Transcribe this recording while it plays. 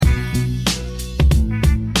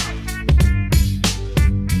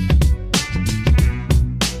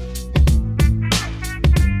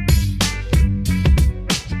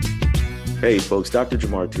Hey folks, Dr.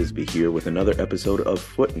 Jamar Tisby here with another episode of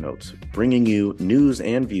Footnotes, bringing you news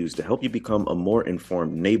and views to help you become a more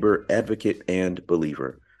informed neighbor, advocate, and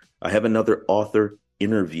believer. I have another author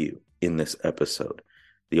interview in this episode.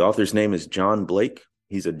 The author's name is John Blake.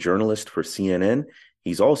 He's a journalist for CNN.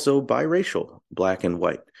 He's also biracial, black and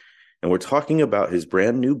white. And we're talking about his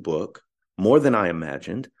brand new book, More Than I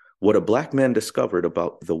Imagined: What a Black Man Discovered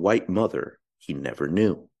About the White Mother He Never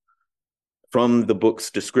Knew. From the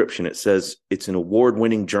book's description, it says it's an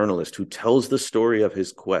award-winning journalist who tells the story of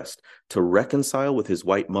his quest to reconcile with his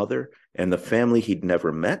white mother and the family he'd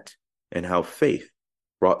never met, and how faith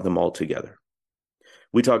brought them all together.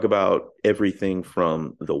 We talk about everything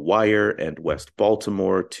from The Wire and West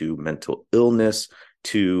Baltimore to mental illness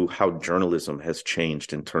to how journalism has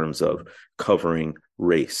changed in terms of covering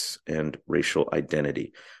race and racial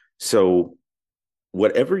identity. So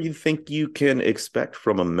whatever you think you can expect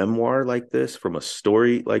from a memoir like this, from a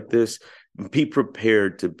story like this, be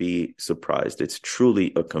prepared to be surprised. It's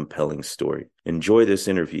truly a compelling story. Enjoy this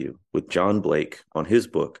interview with John Blake on his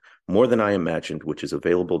book, More Than I Imagined, which is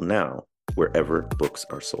available now wherever books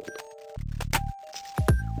are sold.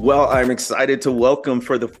 Well, I'm excited to welcome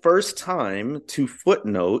for the first time to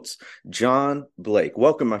Footnotes, John Blake.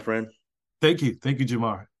 Welcome, my friend. Thank you. Thank you,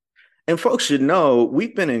 Jamar. And folks should know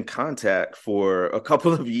we've been in contact for a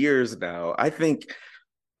couple of years now. I think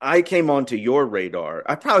I came onto your radar.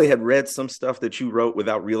 I probably had read some stuff that you wrote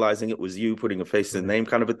without realizing it was you, putting a face and name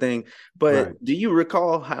kind of a thing. But Right. do you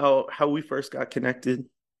recall how we first got connected?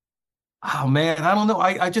 Oh man, I don't know.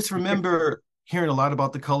 I just remember hearing a lot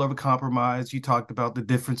about the color of a compromise. You talked about the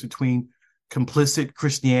difference between complicit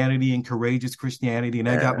Christianity and courageous Christianity, and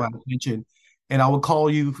that got Yeah. my attention. And I would call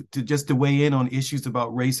you to weigh in on issues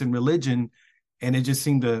about race and religion, and it just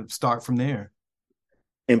seemed to start from there.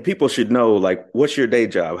 And people should know, like, what's your day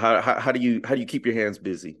job? How do you keep your hands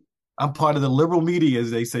busy? I'm part of the liberal media,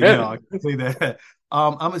 as they say now. I can say that.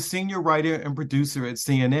 I'm a senior writer and producer at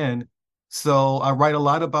CNN. So I write a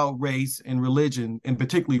lot about race and religion, and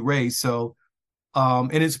particularly race.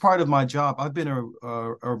 And it's part of my job. I've been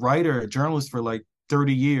a writer, a journalist for like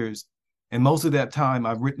 30 years. And most of that time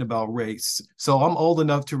I've written about race. So I'm old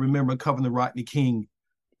enough to remember covering the Rodney King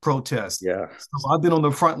protest. Yeah. So I've been on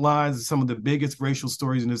the front lines of some of the biggest racial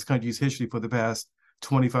stories in this country's history for the past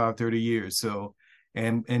 25, 30 years.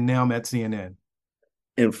 And now I'm at CNN.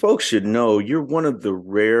 And folks should know you're one of the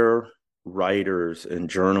rare writers and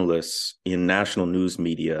journalists in national news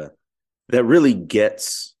media that really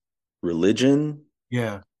gets religion, Yeah,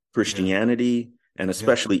 yeah, Christianity, and yeah,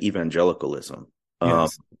 especially evangelicalism. Um,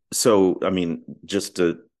 yes. so, I mean, just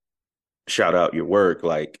to shout out your work,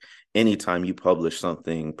 like anytime you publish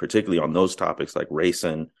something, particularly on those topics like race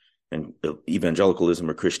and evangelicalism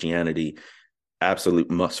or Christianity,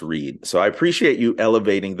 absolute must read. So I appreciate you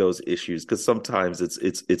elevating those issues because sometimes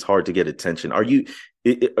it's hard to get attention.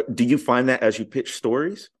 Do you find that as you pitch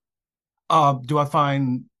stories Do I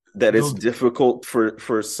find that it's those difficult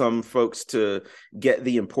for some folks to get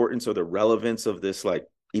the importance or the relevance of this like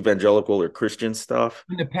evangelical or Christian stuff?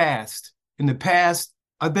 in the past? In the past,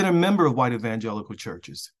 I've been a member of white evangelical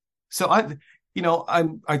churches. So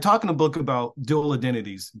I talk in a book about dual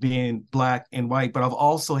identities, being black and white, but I've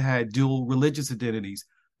also had dual religious identities.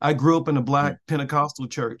 I grew up in a black Pentecostal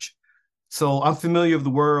church, so I'm familiar with the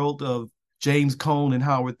world of James Cone and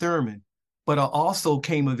Howard Thurman. But I also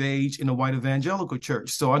came of age in a white evangelical church.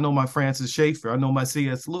 So I know my Francis Schaeffer, I know my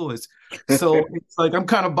C.S. Lewis. So it's like I'm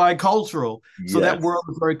kind of bicultural. So that Yes. world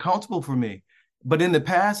is very comfortable for me. But in the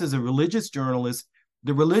past, as a religious journalist,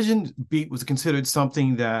 the religion beat was considered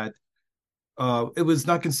something that it was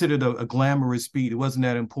not considered a glamorous beat. It wasn't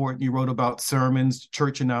that important. You wrote about sermons,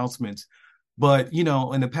 church announcements. But,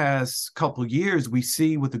 in the past couple of years, we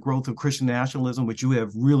see with the growth of Christian nationalism, which you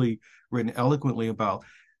have really written eloquently about,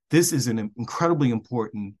 this is an incredibly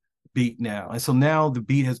important beat now. And so now the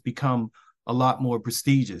beat has become a lot more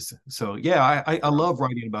prestigious. So, yeah, I love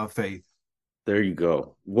writing about faith. There you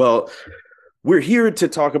go. Well, we're here to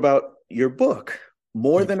talk about your book,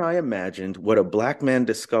 More Thank Than I Imagined: What a Black Man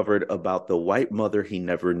Discovered About the White Mother He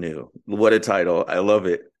Never Knew. What a title. I love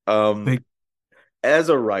it. you. As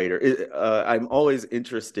a writer, I'm always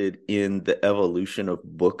interested in the evolution of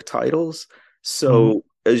book titles. Mhm. So,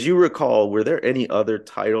 as you recall, were there any other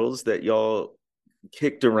titles that y'all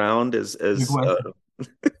kicked around Good as question.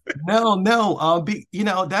 No, no.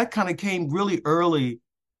 That kind of came really early,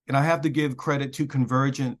 and I have to give credit to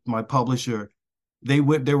Convergent, my publisher. They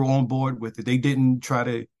were on board with it. They didn't try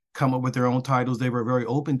to come up with their own titles. They were very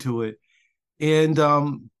open to it. And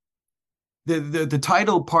the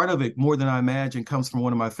title part of it, More Than I Imagined, comes from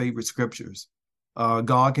one of my favorite scriptures.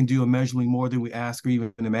 God can do immeasurably more than we ask or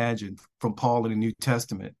even imagine, from Paul in the New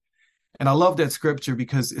Testament. And I love that scripture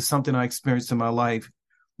because it's something I experienced in my life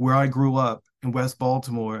where I grew up in West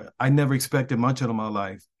Baltimore. I never expected much out of my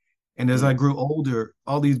life. And as I Mm, grew older,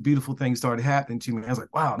 all these beautiful things started happening to me. I was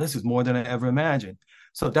like, wow, this is more than I ever imagined.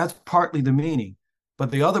 So that's partly the meaning.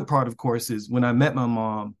 But the other part, of course, is when I met my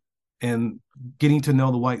mom and getting to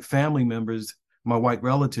know the white family members, my white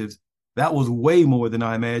relatives, that was way more than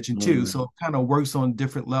I imagined too. mm, So it kind of works on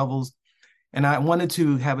different levels. And I wanted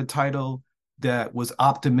to have a title that was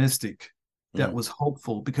optimistic, that mm. was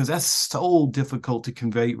hopeful, because that's so difficult to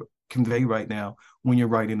convey right now when you're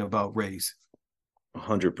writing about race.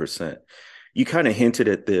 100%. You kind of hinted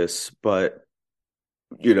at this, but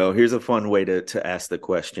here's a fun way to ask the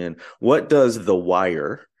question. What does The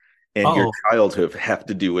Wire and your Oh, childhood have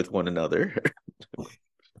to do with one another?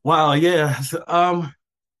 wow, yeah.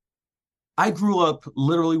 I grew up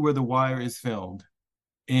literally where The Wire is filmed,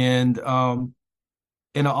 and I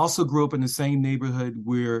also grew up in the same neighborhood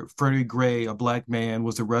where Freddie Gray, a black man,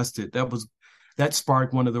 was arrested. That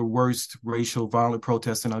sparked one of the worst racial violent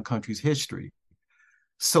protests in our country's history.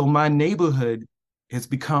 So my neighborhood has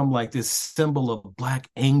become like this symbol of black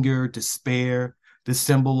anger, despair, the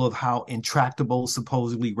symbol of how intractable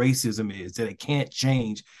supposedly racism is, that it can't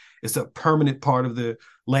change. It's a permanent part of the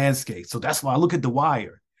landscape. So that's why I look at The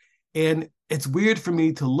Wire. And it's weird for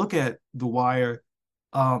me to look at The Wire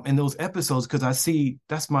in those episodes because I see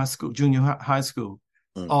that's my school, junior high school.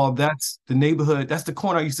 Mm, Oh, that's the neighborhood. That's the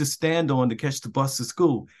corner I used to stand on to catch the bus to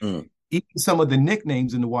school. mm. Even some of the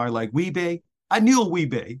nicknames in The Wire, like Weebay, I knew a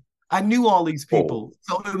Weebay. I knew all these Oh, people.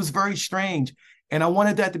 So it was very strange. And I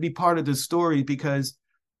wanted that to be part of the story because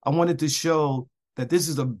I wanted to show that this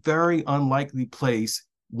is a very unlikely place,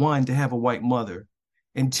 one, to have a white mother,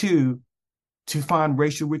 and two, to find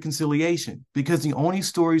racial reconciliation. Because the only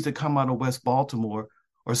stories that come out of West Baltimore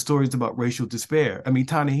are stories about racial despair. I mean,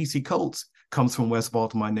 Ta-Nehisi Coates comes from West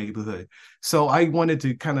Baltimore neighborhood. So I wanted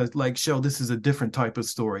to kind of like show this is a different type of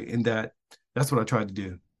story, and that's what I tried to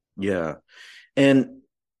do. yeah. And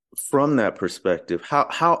from that perspective,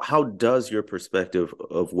 how does your perspective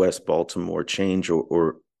of West Baltimore change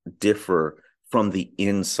or differ from the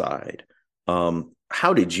inside?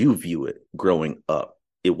 How did you view it growing up?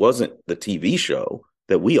 It wasn't the TV show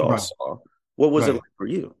that we all Right, saw. What was it right. like for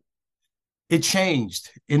you? It changed.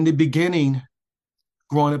 In the beginning,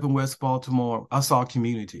 growing up in West Baltimore, I saw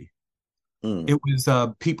community. Mm. It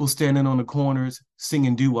was people standing on the corners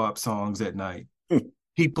singing doo-wop songs at night.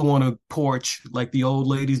 People on a porch, like the old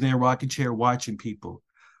ladies in their rocking chair watching people.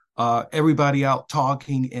 Everybody out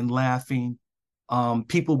talking and laughing.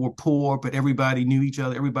 People were poor, but everybody knew each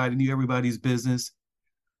other. Everybody knew everybody's business.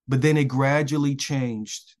 But then it gradually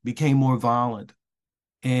changed, became more violent,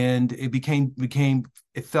 and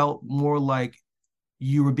it felt more like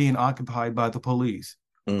you were being occupied by the police.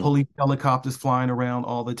 Mm. Police helicopters flying around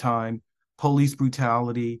all the time, police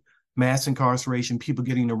brutality, mass incarceration, people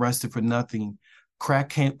getting arrested for nothing,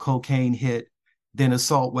 cocaine hit, then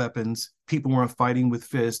assault weapons. People weren't fighting with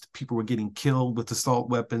fists. People were getting killed with assault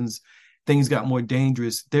weapons. Things got more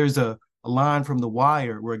dangerous. There's a line from The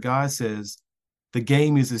Wire where a guy says, the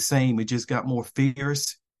game is the same. It just got more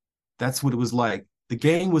fierce. That's what it was like. The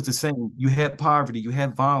game was the same. You had poverty, you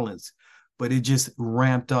had violence, but it just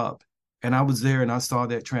ramped up. And I was there and I saw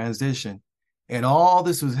that transition. And all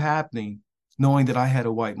this was happening knowing that I had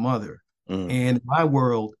a white mother. Mm. And in my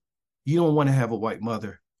world, you don't want to have a white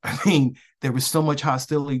mother. I mean, there was so much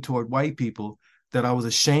hostility toward white people that I was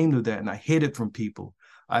ashamed of that and I hid it from people.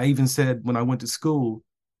 I even said when I went to school,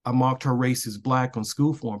 I marked her race as black on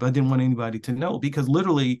school form, but I didn't want anybody to know because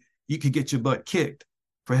literally you could get your butt kicked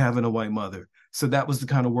for having a white mother. So that was the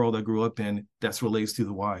kind of world I grew up in that's relates to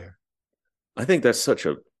The Wire. I think that's such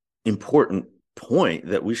a important point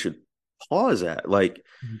that we should pause at. Like,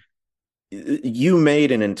 you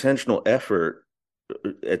made an intentional effort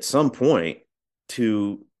at some point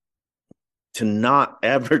to not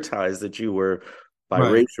advertise that you were Right,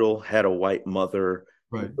 biracial, had a white mother.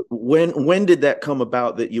 right. When did that come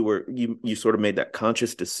about that you sort of made that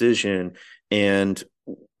conscious decision, and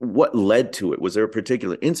what led to it? Was there a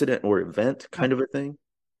particular incident or event kind of a thing?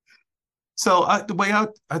 So the way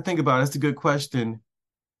I think about it, it's a good question.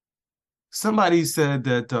 Somebody said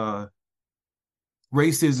that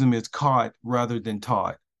racism is caught rather than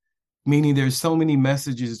taught, meaning there's so many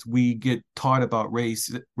messages we get taught about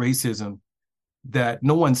racism that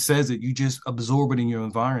no one says it. You just absorb it in your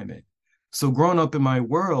environment. So growing up in my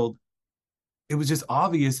world, it was just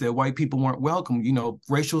obvious that white people weren't welcome. You know,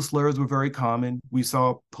 racial slurs were very common. We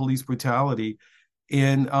saw police brutality.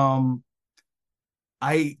 And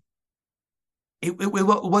I it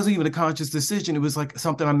wasn't even a conscious decision. It was like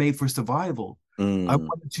something I made for survival. I Mm.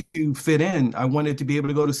 wanted to fit in. I wanted to be able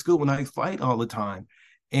to go to school and I fight all the time.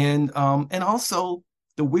 And also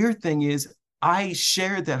the weird thing is I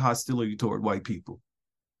shared that hostility toward white people.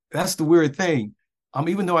 That's the weird thing.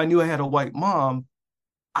 Even though I knew I had a white mom,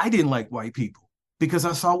 I didn't like white people because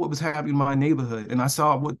I saw what was happening in my neighborhood and I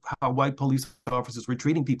saw how white police officers were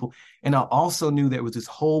treating people. And I also knew there was this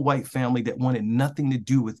whole white family that wanted nothing to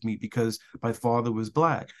do with me because my father was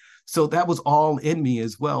black. So that was all in me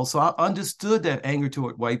as well. So I understood that anger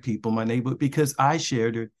toward white people, my neighborhood, because I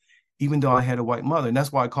shared it, even though I had a white mother. And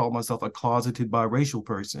that's why I call myself a closeted biracial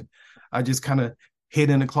person. I just kind of hid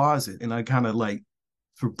in a closet and I kind of like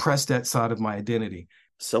repressed that side of my identity.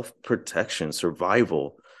 Self-protection,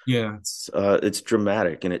 survival. Yeah. It's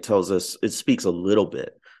dramatic, and it speaks a little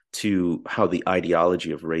bit to how the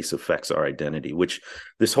ideology of race affects our identity, which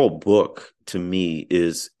this whole book to me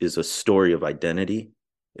is a story of identity.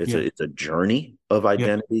 Yeah. It's a journey of Yeah.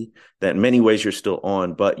 identity that in many ways you're still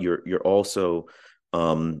on, but you're also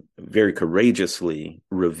very courageously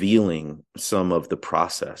revealing some of the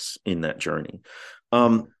process in that journey.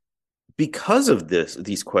 Um, because of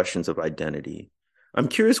these questions of identity, I'm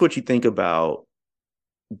curious what you think about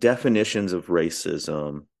definitions of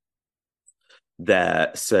racism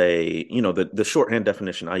that say, the shorthand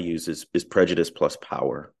definition I use is prejudice plus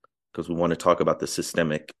power, because we want to talk about the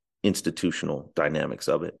systemic institutional dynamics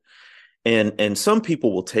of it. And some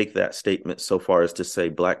people will take that statement so far as to say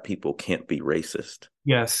Black people can't be racist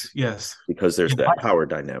Yes. Yes. because there's that power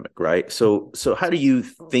dynamic, right? So how do you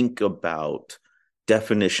think about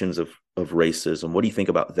definitions of racism? What do you think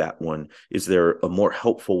about that one? Is there a more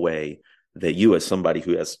helpful way that you, as somebody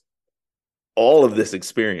who has all of this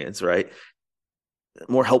experience, right,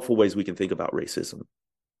 more helpful ways we can think about racism?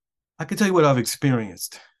 I can tell you what I've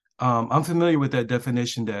experienced. I'm familiar with that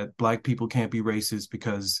definition that Black people can't be racist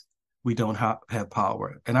because we don't have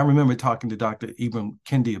power. And I remember talking to Dr. Ibram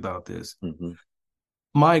Kendi about this. Mm-hmm.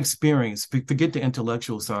 My experience, forget the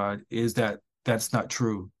intellectual side, is that that's not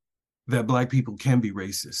true, that Black people can be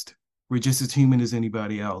racist. We're just as human as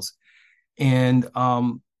anybody else. And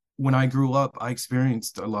when I grew up, I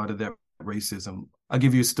experienced a lot of that racism. I'll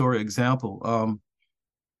give you a story example.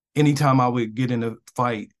 Anytime I would get in a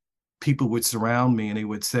fight, people would surround me and they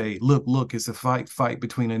would say, look, it's a fight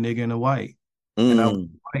between a nigger and a white. And I was a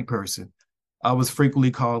white person. I was frequently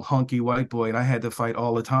called hunky white boy, and I had to fight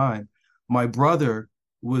all the time. My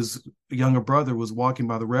younger brother was walking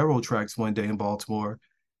by the railroad tracks one day in Baltimore,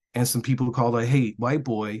 and some people called a hey, white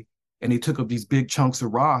boy, and they took up these big chunks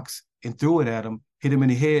of rocks and threw it at him, hit him in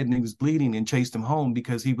the head, and he was bleeding and chased him home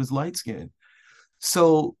because he was light skinned.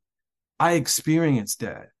 So I experienced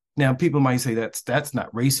that. Now, people might say that's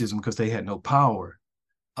not racism because they had no power.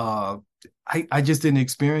 Uh, I just didn't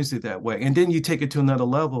experience it that way. And then you take it to another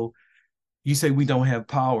level. You say we don't have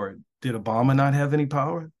power. Did Obama not have any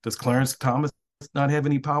power? Does Clarence Thomas not have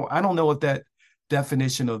any power? I don't know if that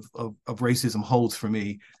definition of racism holds for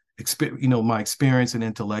me, my experience and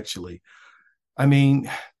intellectually. I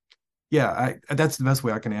mean, yeah, that's the best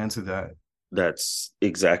way I can answer that. That's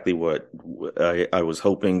exactly what I was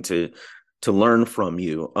hoping to learn from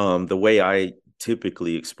you. The way I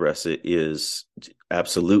typically express it is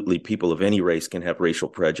absolutely people of any race can have racial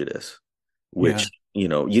prejudice, Yeah. which,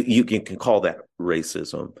 you can call that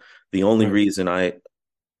racism. The only Right. reason I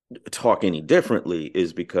talk any differently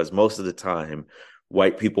is because most of the time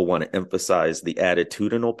white people want to emphasize the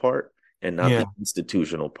attitudinal part and not Yeah. the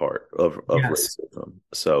institutional part of Yes. racism.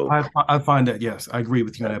 So I find that, yes, I agree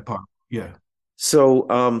with you on that part. Yeah. So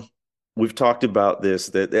we've talked about this,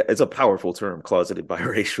 that it's a powerful term, closeted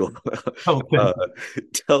biracial. Okay. uh,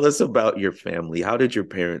 Tell us about your family. How did your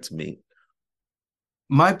parents meet?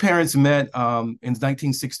 My parents met in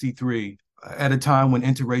 1963 at a time when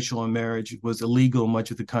interracial marriage was illegal in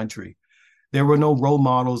much of the country. There were no role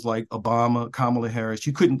models like Obama, Kamala Harris.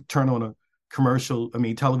 You couldn't turn on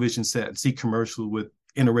a television set and see commercial with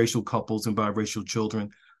interracial couples and biracial children.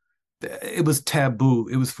 It was taboo.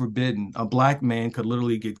 It was forbidden. A Black man could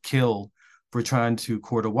literally get killed for trying to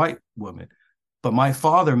court a white woman. But my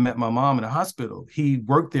father met my mom in a hospital. He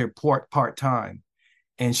worked there part time,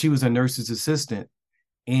 and she was a nurse's assistant.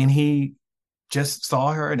 And he just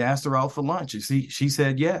saw her and asked her out for lunch. And she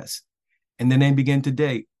said yes. And then they began to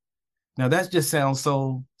date. Now that just sounds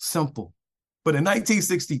so simple. But in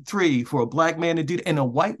 1963, for a Black man to do that and a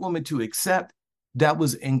white woman to accept, that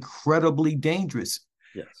was incredibly dangerous.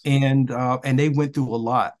 Yes. And they went through a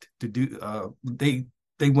lot to do. They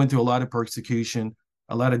went through a lot of persecution,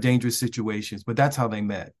 a lot of dangerous situations. But that's how they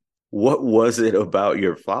met. what was it about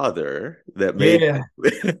your father that made Yeah,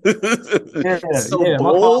 yeah, so yeah.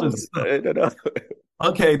 My bold? father's I don't know.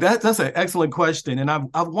 okay. That's an excellent question, and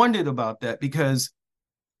I've wondered about that because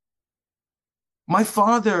my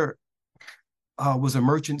father was a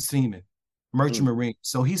merchant seaman, merchant Mm, marine.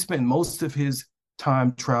 So he spent most of his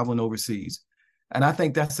time traveling overseas. And I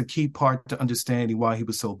think that's a key part to understanding why he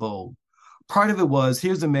was so bold. Part of it was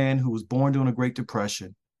here's a man who was born during the Great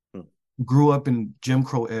Depression, mm, grew up in Jim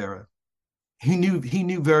Crow era. He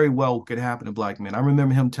knew very well what could happen to black men. I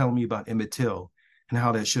remember him telling me about Emmett Till and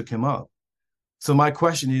how that shook him up. So my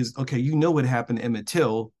question is, okay, you know what happened to Emmett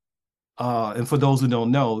Till, and for those who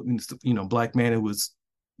don't know, black man who was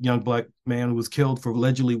young black man who was killed for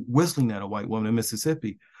allegedly whistling at a white woman in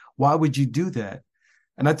Mississippi. Why would you do that?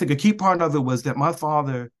 And I think a key part of it was that my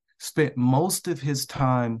father spent most of his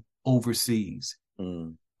time overseas.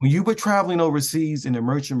 mm, When you were traveling overseas in the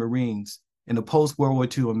merchant marines in the post World War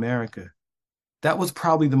II America, that was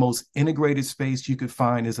probably the most integrated space you could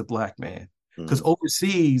find as a black man. Because mm,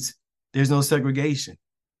 overseas, there's no segregation,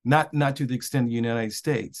 not to the extent of the United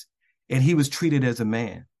States. And he was treated as a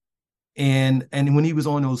man. And when he was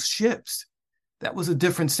on those ships, that was a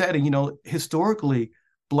different setting. Historically,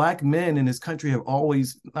 black men in this country have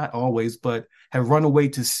always, not always, but have run away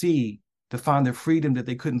to sea to find the freedom that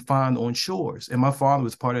they couldn't find on shores. And my father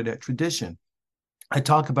was part of that tradition. I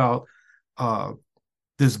talk about uh,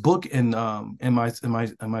 this book in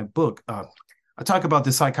my book. I talk about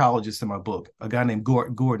the psychologist in my book, a guy named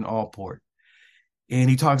Gordon Allport, and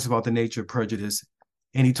he talks about the nature of prejudice,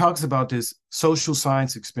 and he talks about this social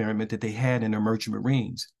science experiment that they had in the merchant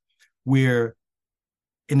marines, where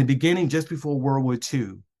in the beginning, just before World War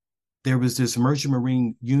II, there was this merchant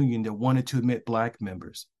marine union that wanted to admit black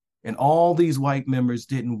members, and all these white members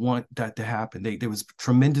didn't want that to happen. There was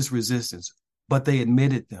tremendous resistance, but they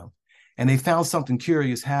admitted them. And they found something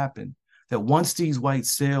curious happen, that once these white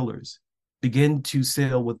sailors began to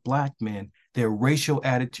sail with black men, their racial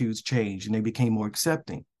attitudes changed and they became more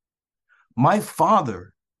accepting. My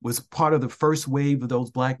father was part of the first wave of those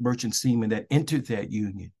black merchant seamen that entered that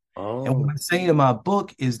union. And what oh, I'm saying in my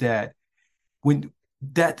book is that when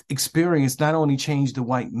that experience not only changed the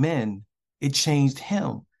white men, it changed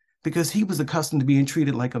him because he was accustomed to being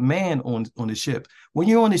treated like a man on the ship. When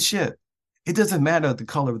you're on the ship, it doesn't matter the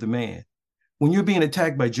color of the man. When you're being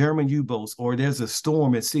attacked by German U-boats or there's a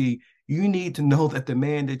storm at sea, you need to know that the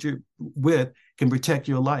man that you're with can protect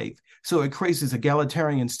your life. So it creates this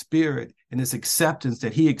egalitarian spirit and this acceptance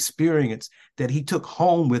that he experienced that he took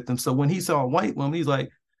home with him. So when he saw a white woman, he's like,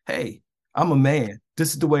 hey, I'm a man.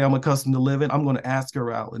 This is the way I'm accustomed to living. I'm going to ask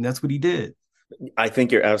her out. And that's what he did. I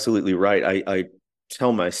think you're absolutely right. I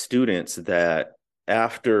tell my students that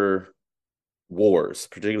after wars,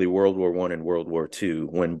 particularly World War I and World War II,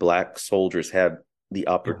 when Black soldiers had the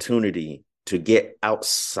Yeah. opportunity to get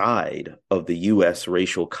outside of the US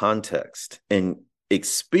racial context and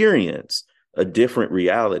experience a different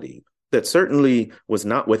reality that certainly was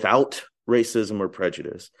not without racism or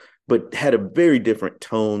prejudice, but had a very different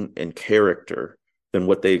tone and character than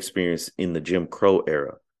what they experienced in the Jim Crow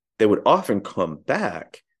era. They would often come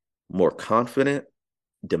back more confident,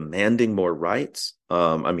 demanding more rights.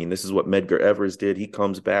 I mean, this is what Medgar Evers did. He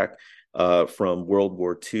comes back from World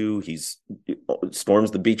War II. He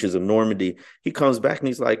storms the beaches of Normandy. He comes back and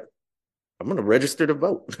he's like, I'm going to register to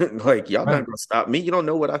vote. Like, y'all not Right. going to stop me. You don't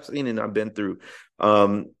know what I've seen and I've been through.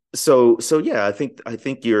 So yeah, I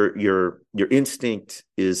think your instinct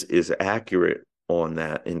is accurate on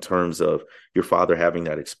that in terms of your father having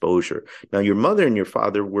that exposure. Now, your mother and your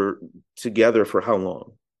father were together for how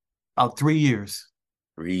long? About 3 years.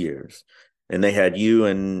 3 years. And they had you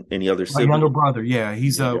and any other My younger siblings? brother. Yeah.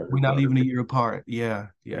 Your younger We're not brother. even a year apart. Yeah.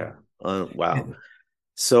 Yeah. Yeah. Wow.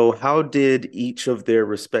 So how did each of their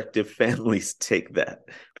respective families take that?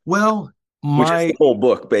 Well, Which is my the whole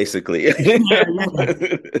book, basically. yeah, yeah.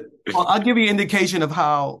 Well, I'll give you an indication of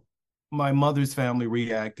how my mother's family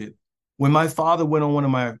reacted. When my father went on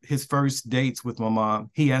one of his first dates with my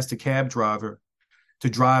mom, he asked a cab driver to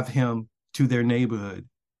drive him to their neighborhood,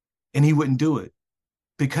 and he wouldn't do it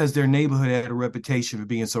because their neighborhood had a reputation for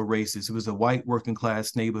being so racist. It was a white working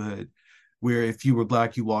class neighborhood where if you were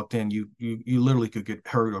black, you walked in, you literally could get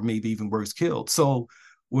hurt or maybe even worse, killed. So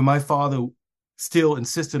when my father still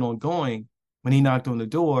insisted on going, when he knocked on the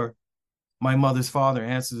door, my mother's father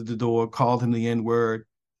answered the door, called him the N-word,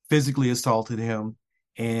 physically assaulted him,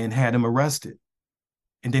 and had him arrested.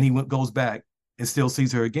 And then goes back and still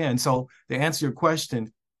sees her again. So to answer your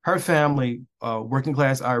question, her family, working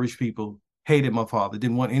class Irish people, hated my father,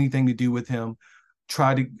 didn't want anything to do with him,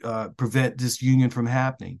 tried to prevent this union from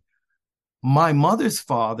happening. my father's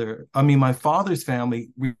family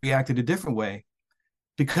reacted a different way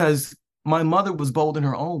because my mother was bold in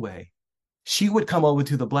her own way. She would come over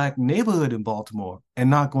to the Black neighborhood in Baltimore and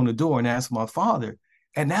knock on the door and ask my father.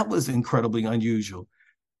 And that was incredibly unusual.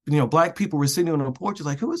 Black people were sitting on the porch,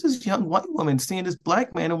 like, who is this young white woman seeing this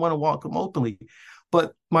Black man and want to walk him openly?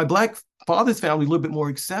 But my Black father's family, a little bit more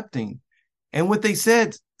accepting. And what they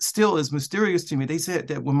said still is mysterious to me. They said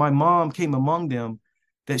that when my mom came among them,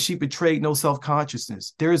 that she betrayed no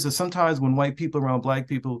self-consciousness. Sometimes when white people around Black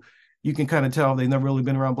people, you can kind of tell they've never really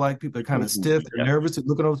been around Black people. They're kind of stiff, they're nervous, they're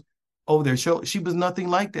looking over their shoulder. She was nothing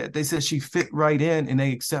like that. They said she fit right in and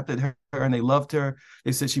they accepted her and they loved her.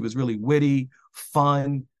 They said she was really witty,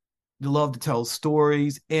 fun, loved to tell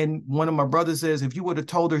stories. And one of my brothers says, if you would have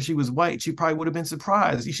told her she was white, she probably would have been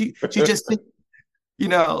surprised. She just,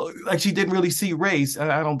 like she didn't really see race.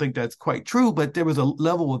 I don't think that's quite true, but there was a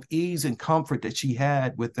level of ease and comfort that she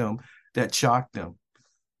had with them that shocked them.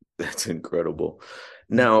 That's incredible.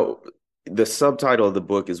 Now, the subtitle of the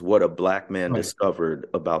book is What a Black Man Discovered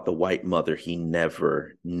About the White Mother He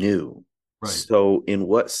Never Knew. Right. So in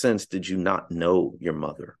what sense did you not know your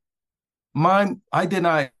mother? I did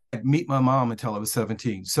not meet my mom until I was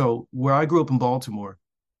 17. So where I grew up in Baltimore,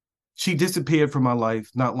 she disappeared from my life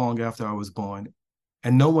not long after I was born.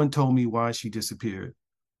 And no one told me why she disappeared.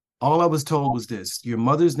 All I was told was this: your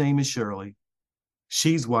mother's name is Shirley.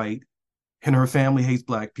 She's white and her family hates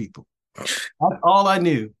Black people. That's all I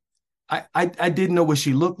knew. I didn't know what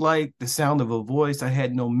she looked like, the sound of her voice. I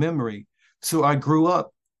had no memory. So I grew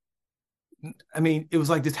up. I mean, it was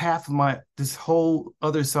like this whole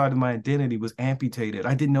other side of my identity was amputated.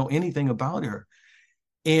 I didn't know anything about her.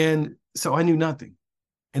 And so I knew nothing.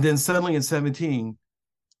 And then suddenly at 17,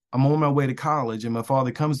 I'm on my way to college and my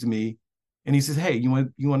father comes to me and he says, hey, you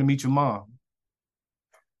want to meet your mom?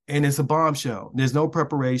 And it's a bombshell. There's no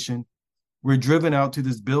preparation. We're driven out to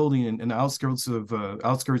this building in the outskirts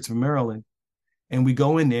of Maryland. And we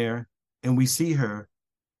go in there and we see her.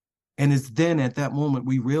 And it's then at that moment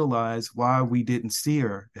we realize why we didn't see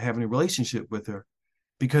her, having a relationship with her,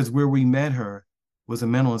 because where we met her was a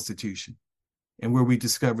mental institution and where we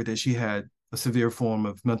discovered that she had a severe form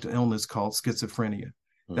of mental illness called schizophrenia.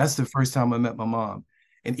 That's the first time I met my mom.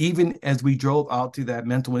 And even as we drove out to that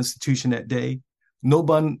mental institution that day, no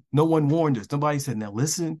one warned us. Nobody said, now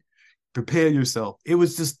listen, prepare yourself. It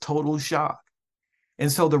was just total shock. And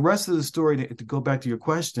so the rest of the story, to go back to your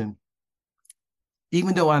question,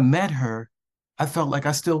 even though I met her, I felt like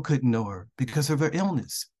I still couldn't know her because of her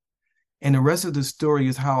illness. And the rest of the story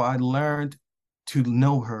is how I learned to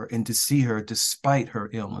know her and to see her despite her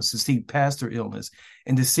illness, to see past her illness,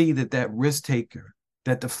 and to see that risk taker,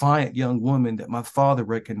 that defiant young woman that my father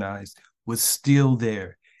recognized was still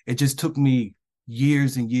there. It just took me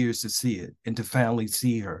years and years to see it and to finally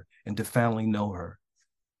see her and to finally know her.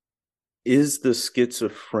 Is the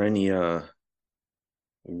schizophrenia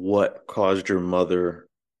what caused your mother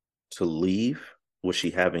to leave? Was she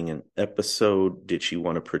having an episode? Did she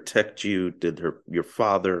want to protect you? Did your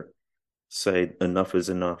father say enough is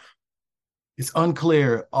enough? It's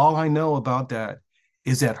unclear. All I know about that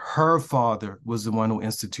is that her father was the one who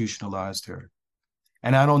institutionalized her.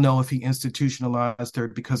 And I don't know if he institutionalized her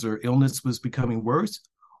because her illness was becoming worse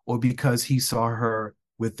or because he saw her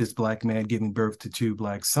with this Black man giving birth to 2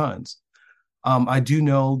 Black sons. I do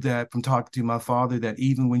know that from talking to my father that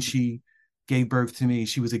even when she gave birth to me,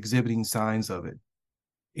 she was exhibiting signs of it.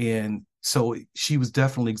 And so she was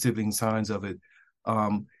definitely exhibiting signs of it.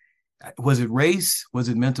 Was it race? Was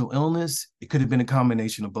it mental illness? It could have been a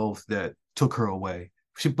combination of both that took her away.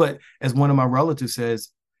 But as one of my relatives says,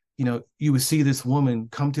 you would see this woman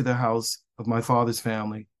come to the house of my father's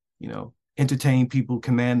family, entertain people,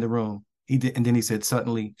 command the room. And then he said,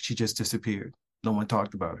 suddenly she just disappeared. No one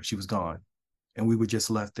talked about her. She was gone. And we were just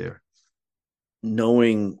left there.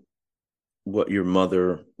 Knowing what your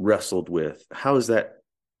mother wrestled with, how has that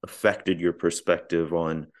affected your perspective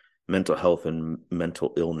on mental health and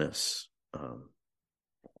mental illness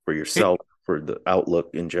for yourself, for the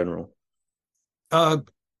outlook in general?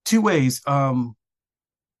 2 ways.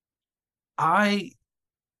 I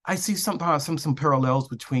see sometimes some parallels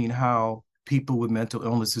between how people with mental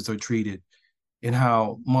illnesses are treated and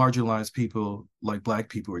how marginalized people like Black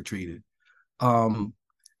people are treated.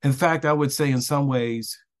 In fact, I would say in some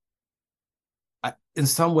ways,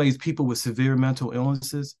 people with severe mental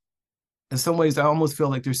illnesses, in some ways, I almost feel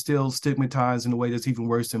like they're still stigmatized in a way that's even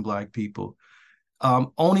worse than Black people.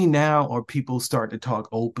 Only now are people starting to talk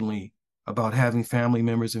openly about having family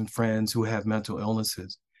members and friends who have mental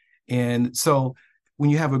illnesses. And so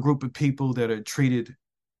when you have a group of people that are treated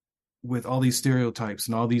with all these stereotypes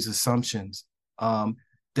and all these assumptions,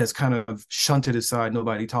 that's kind of shunted aside.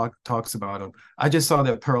 Nobody talks about them. I just saw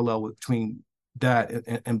that parallel between that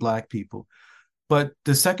and Black people. But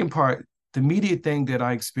the second part, the immediate thing that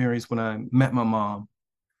I experienced when I met my mom,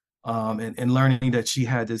 and learning that she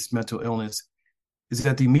had this mental illness, is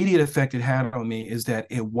that the immediate effect it had on me is that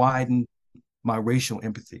it widened my racial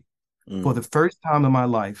empathy. For Mm. the first time in my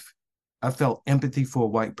life, I felt empathy for a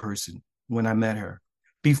white person when I met her.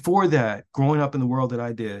 Before that, growing up in the world that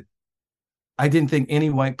I did, I didn't think any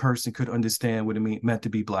white person could understand what it meant to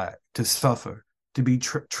be Black, to suffer, to be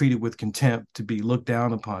treated with contempt, to be looked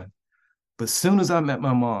down upon. But as soon as I met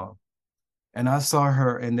my mom and I saw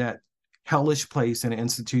her in that hellish place in an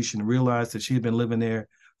institution, realized that she had been living there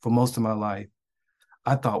for most of my life,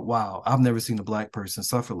 I thought, wow, I've never seen a Black person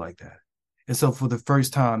suffer like that. And so for the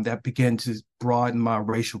first time, that began to broaden my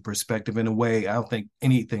racial perspective in a way I don't think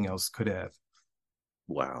anything else could have.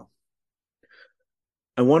 Wow.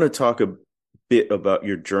 I want to talk a bit about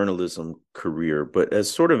your journalism career, but as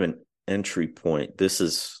sort of an entry point, this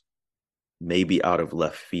is maybe out of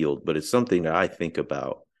left field, but it's something that I think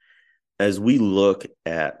about as we look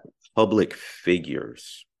at public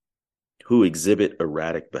figures who exhibit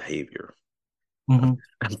erratic behavior. Mm-hmm.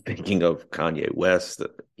 I'm thinking of Kanye West,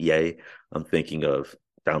 yay. I'm thinking of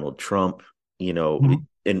Donald Trump,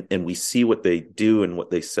 Mm-hmm. and we see what they do and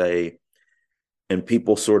what they say, and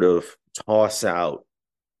people sort of toss out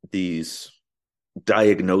these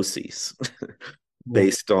diagnoses Yeah.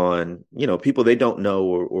 based on, people they don't know,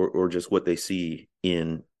 or just what they see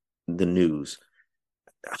in the news.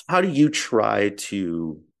 How do you try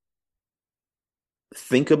to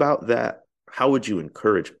think about that? How would you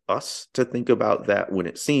encourage us to think about that when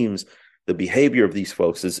it seems the behavior of these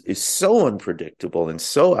folks is so unpredictable and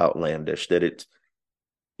so outlandish that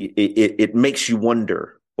it makes you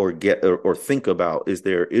wonder or think about, is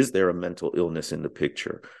there a mental illness in the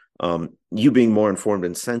picture? You being more informed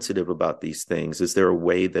and sensitive about these things, is there a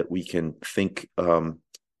way that we can think, and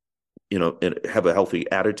have a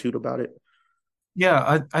healthy attitude about it?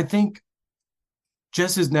 Yeah, I think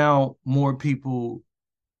just as now more people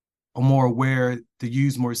are more aware to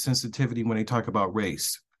use more sensitivity when they talk about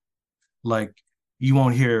race. Like you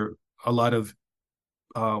won't hear a lot of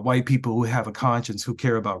white people who have a conscience who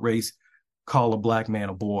care about race call a Black man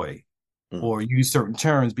a boy Mm. or use certain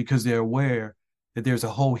terms because they're aware that there's a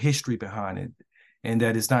whole history behind it and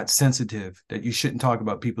that it's not sensitive, that you shouldn't talk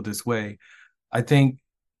about people this way. I think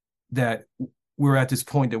that we're at this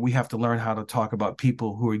point that we have to learn how to talk about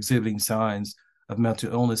people who are exhibiting signs of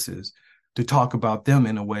mental illnesses, to talk about them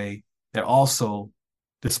in a way that also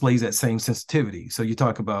displays that same sensitivity. So you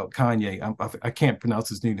talk about Kanye. I can't pronounce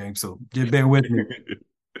his new name, so just bear with me.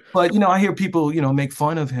 But I hear people make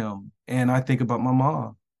fun of him, and I think about my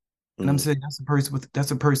mom, and I'm Mm. saying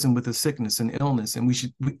that's a person with a sickness and illness, and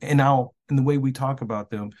and the way we talk about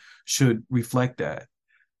them should reflect that.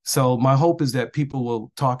 So my hope is that people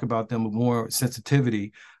will talk about them with more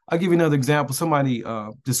sensitivity. I'll give you another example. Somebody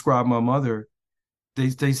described my mother.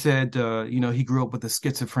 They said he grew up with a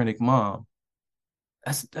schizophrenic mom.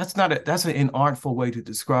 That's an inartful way to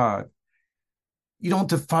describe. You don't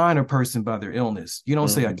define a person by their illness. You don't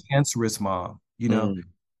say a Mm. cancerous mom. Mm.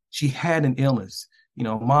 She had an illness.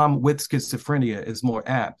 Mom with schizophrenia is more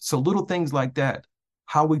apt. So little things like that,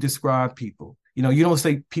 how we describe people. You don't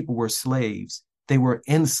say people were slaves. They were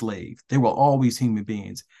enslaved. They were always human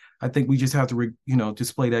beings. I think we just have to,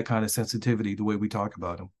 display that kind of sensitivity the way we talk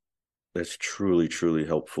about them. That's truly, truly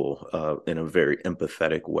helpful, in a very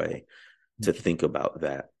empathetic way to think about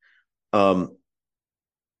that. Um,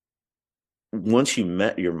 Once you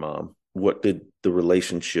met your mom, what did the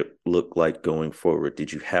relationship look like going forward?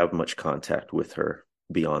 Did you have much contact with her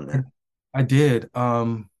beyond I, that? I did.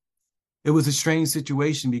 It was a strange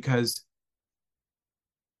situation because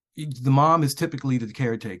the mom is typically the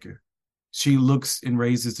caretaker. She looks and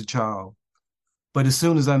raises the child. But as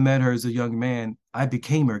soon as I met her as a young man, I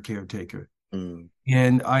became her caretaker. Mm.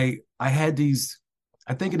 And I had these,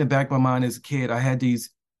 I think in the back of my mind as a kid, I had these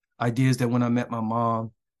ideas that when I met my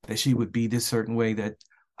mom, that she would be this certain way, that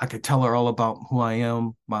I could tell her all about who I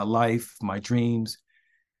am, my life, my dreams.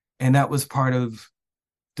 And that was part of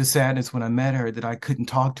the sadness when I met her, that I couldn't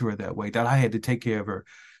talk to her that way, that I had to take care of her.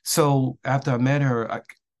 So after I met her,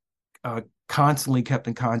 I constantly kept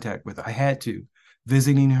in contact with her. I had to,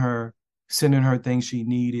 visiting her, sending her things she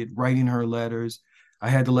needed, writing her letters. I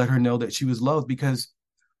had to let her know that she was loved, because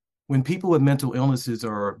when people with mental illnesses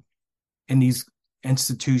are in these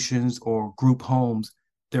institutions or group homes,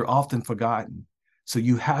 they're often forgotten. So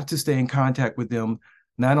you have to stay in contact with them,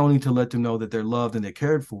 not only to let them know that they're loved and they're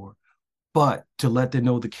cared for, but to let them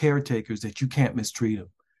know, the caretakers, that you can't mistreat them.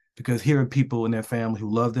 because here are people in their family who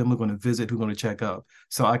love them, who are going to visit, who are going to check up.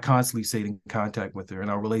 So I constantly stayed in contact with her,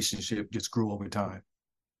 and our relationship just grew over time.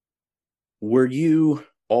 Were you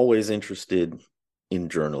always interested in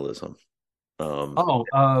journalism? Um, Oh,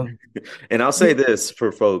 and I'll yeah, say this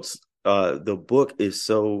for folks, the book is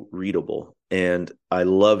so readable. And I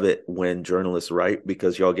love it when journalists write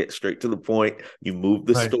because y'all get straight to the point. You move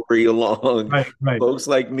the right, story along. right. Folks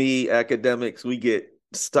like me, academics, we get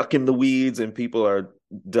stuck in the weeds and people are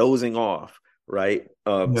dozing off, right?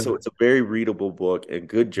 Yeah, So it's a very readable book and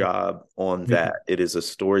good job on yeah. that. It is a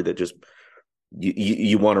story that just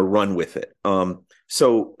you want to run with it.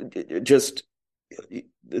 So just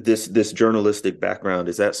this journalistic background,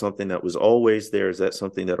 is that something that was always there? Is that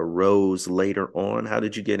something that arose later on? How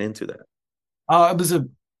did you get into that? It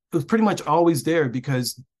was pretty much always there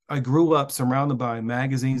because I grew up surrounded by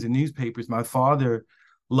magazines and newspapers. My father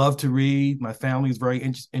loved to read. My family was very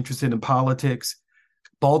interested in politics.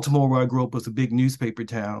 Baltimore, where I grew up, was a big newspaper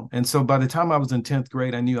town, and so by the time I was in 10th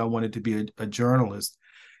grade, I knew I wanted to be a journalist.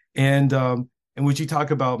 And when you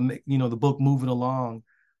talk about the book moving along,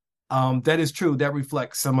 that is true. That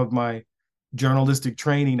reflects some of my journalistic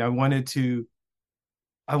training. I wanted to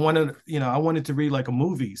read like a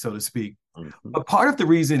movie, so to speak. Mhm. But part of the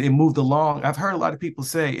reason it moved along, I've heard a lot of people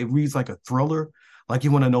say it reads like a thriller, like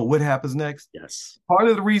you want to know what happens next. Yes. Part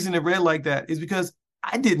of the reason it read like that is because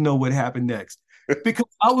I didn't know what happened next. Because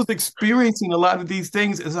I was experiencing a lot of these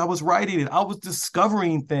things as I was writing it. I was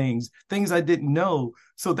discovering things I didn't know.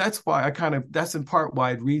 So that's why that's in part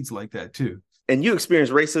why it reads like that too. And you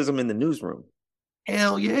experienced racism in the newsroom.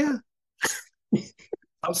 Hell yeah.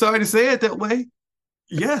 I'm sorry to say it that way.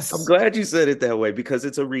 I'm Yes. glad you said it that way because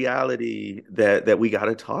it's a reality that we got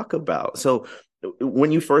to talk about. So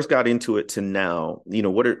when you first got into it to now,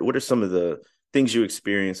 what are some of the things you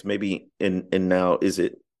experienced maybe and now is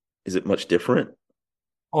it much different?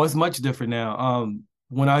 Oh, it's much different now.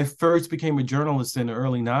 When I first became a journalist in the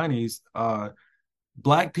early 90s,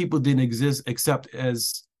 Black people didn't exist except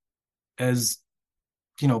as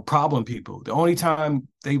problem people. The only time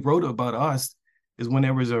they wrote about us is when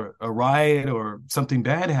there was a riot or something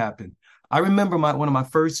bad happened. I remember one of my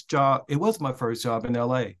first job, it was my first job in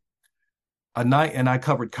LA, a night, and I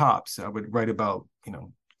covered cops. I would write about,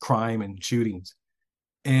 crime and shootings.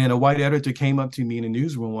 And a white editor came up to me in a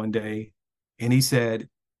newsroom one day and he said,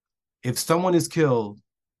 if someone is killed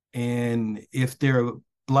and if they're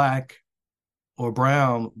Black or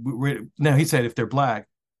brown, now he said if they're Black,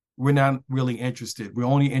 we're not really interested. We're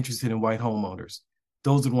only interested in white homeowners.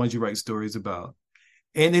 Those are the ones you write stories about.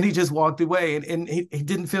 And then he just walked away, and he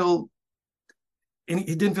didn't feel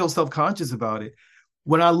self-conscious about it.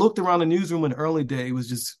 When I looked around the newsroom in the early day, it was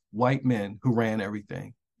just white men who ran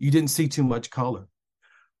everything. You didn't see too much color.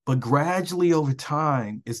 But gradually over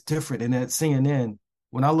time, it's different. And at CNN,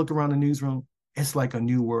 when I look around the newsroom, it's like a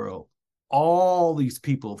new world. All these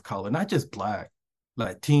people of color, not just Black,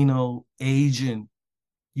 Latino, Asian,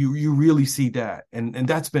 you really see that. And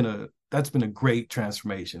that's been a great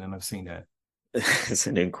transformation. And I've seen that. It's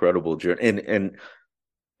an incredible journey. And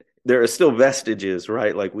there are still vestiges,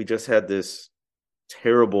 right? Like we just had this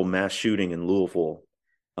terrible mass shooting in Louisville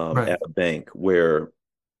Right. at a bank where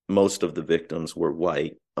most of the victims were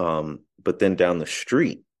white. But then down the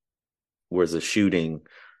street was a shooting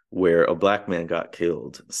where a Black man got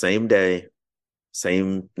killed. Same day,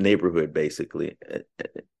 same neighborhood, basically.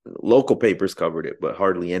 Local papers covered it, but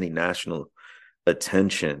hardly any national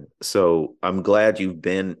attention. So I'm glad you've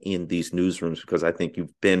been in these newsrooms because I think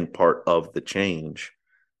you've been part of the change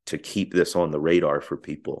to keep this on the radar for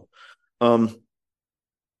people. Um,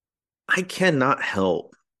 I cannot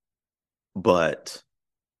help but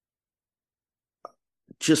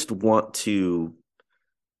just want to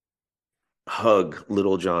hug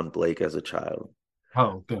little John Blake as a child.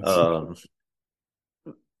 Oh, thanks. Um,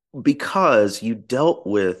 because you dealt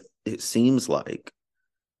with, it seems like,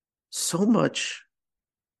 so much,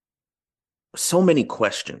 so many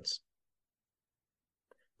questions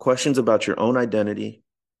about your own identity,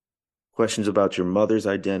 questions about your mother's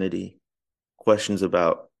identity, questions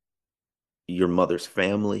about your mother's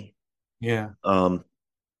family. Yeah. Um,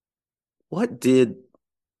 what did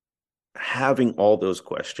having all those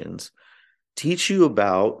questions teach you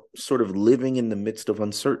about sort of living in the midst of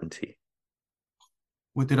uncertainty?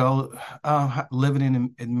 With it all, living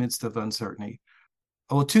in the midst of uncertainty.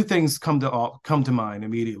 Well, two things come to mind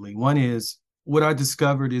immediately. One is what I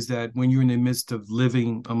discovered is that when you're in the midst of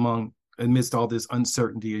living amidst all this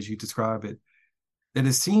uncertainty, as you describe it, that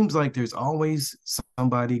it seems like there's always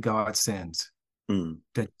somebody God sends Mm.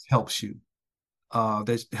 that helps you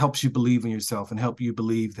believe in yourself and help you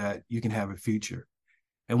believe that you can have a future.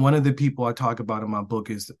 And one of the people I talk about in my book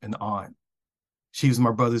is an aunt. She was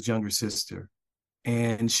my brother's younger sister.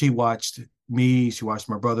 And she watched me, she watched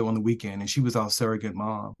my brother on the weekend, and she was our surrogate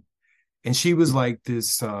mom. And she was like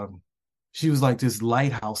this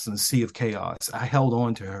lighthouse in a sea of chaos. I held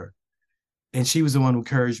on to her. And she was the one who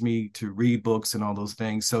encouraged me to read books and all those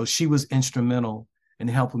things. So she was instrumental in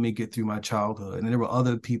helping me get through my childhood. And there were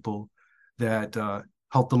other people that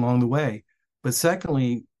helped along the way. But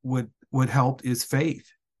secondly, what helped is faith.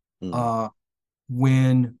 Mm. Uh,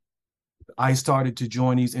 when I started to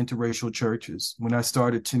join these interracial churches, when I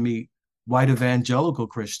started to meet white evangelical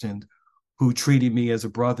Christians who treated me as a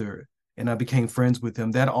brother, and I became friends with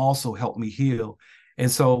them, that also helped me heal.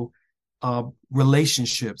 And so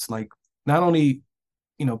relationships, like not only,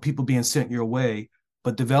 people being sent your way,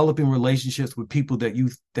 but developing relationships with people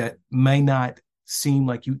that may not seem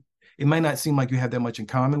like you, it might not seem like you have that much in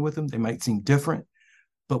common with them. They might seem different,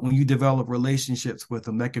 but when you develop relationships with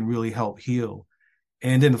them, that can really help heal.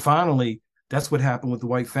 And then finally, that's what happened with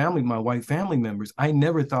my white family members. I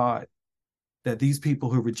never thought that these people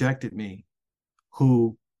who rejected me,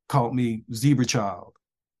 who called me zebra child,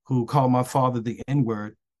 who called my father the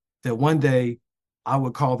N-word, that one day I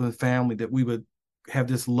would call them family, that we would have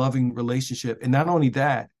this loving relationship. And not only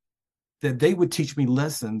that, that they would teach me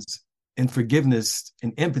lessons in forgiveness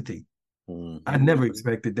and empathy. Mm-hmm. I never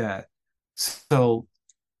expected that. So,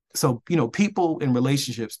 people in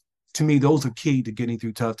relationships, to me, those are key to getting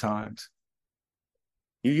through tough times.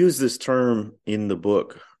 You use this term in the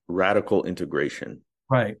book, radical integration.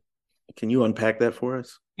 Right. Can you unpack that for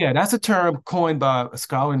us? Yeah, that's a term coined by a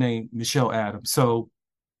scholar named Michelle Adams. So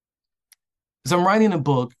as I'm writing a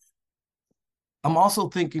book, I'm also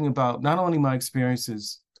thinking about not only my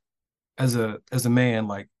experiences as a man,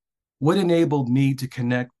 like what enabled me to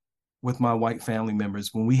connect with my white family members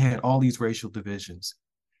when we had all these racial divisions,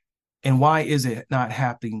 and why is it not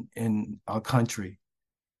happening in our country?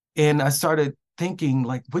 And I started thinking,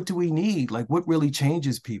 like, what do we need? Like, what really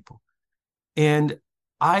changes people? And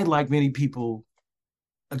I, like many people,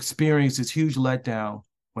 experienced this huge letdown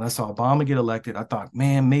when I saw Obama get elected. I thought,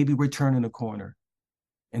 man, maybe we're turning a corner.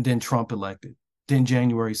 And then Trump elected, then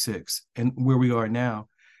January 6th, and where we are now.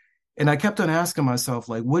 And I kept on asking myself,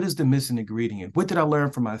 like, what is the missing ingredient? What did I learn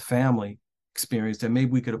from my family experience that maybe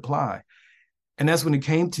we could apply? And that's when it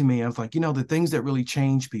came to me. I was like, the things that really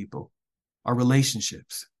change people are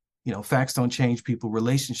relationships. Facts don't change people,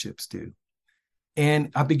 relationships do.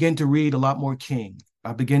 And I began to read a lot more King.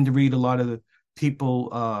 I began to read a lot of the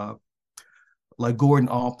people like Gordon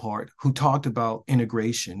Allport, who talked about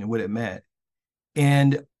integration and what it meant.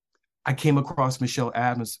 And I came across Michelle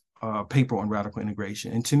Adams' paper on radical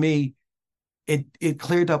integration. And to me, it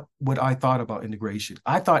cleared up what I thought about integration.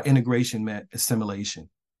 I thought integration meant assimilation,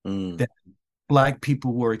 that Black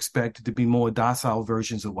people were expected to be more docile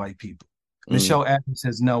versions of white people. Michelle Adams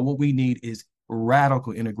says, no, what we need is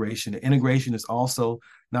radical integration. Integration is also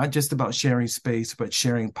not just about sharing space, but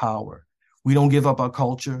sharing power. We don't give up our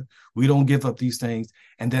culture. We don't give up these things.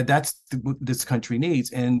 And that's what this country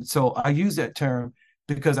needs. And so I use that term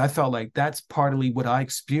because I felt like that's partly what I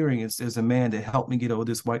experienced as a man that helped me get over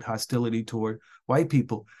this white hostility toward white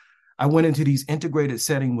people. I went into these integrated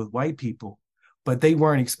setting with white people, but they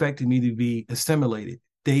weren't expecting me to be assimilated.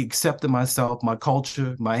 They accepted myself, my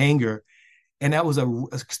culture, my anger. And that was an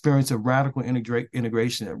experience of radical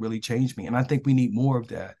integration that really changed me. And I think we need more of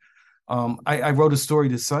that. I wrote a story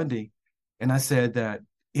this Sunday, and I said that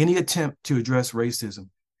any attempt to address racism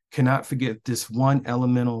cannot forget this one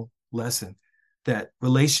elemental lesson, that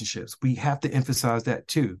relationships, we have to emphasize that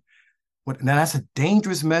too. Now, that's a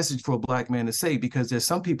dangerous message for a Black man to say, because there's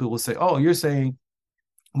some people who will say, oh, you're saying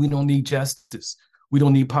we don't need justice. We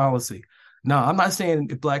don't need policy. No, I'm not saying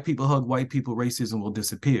if Black people hug white people, racism will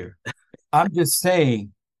disappear. I'm just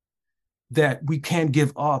saying that we can't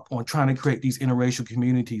give up on trying to create these interracial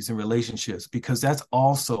communities and relationships, because that's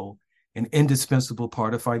also an indispensable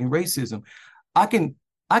part of fighting racism. I can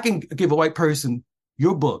give a white person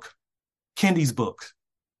your book, Kendi's book,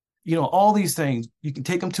 all these things. You can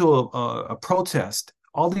take them to a protest,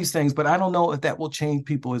 all these things, but I don't know if that will change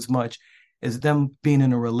people as much as them being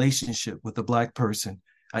in a relationship with a Black person,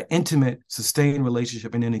 an intimate, sustained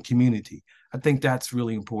relationship, and in a community. I think that's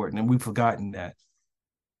really important, and we've forgotten that.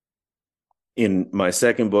 In my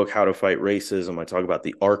second book, How to Fight Racism, I talk about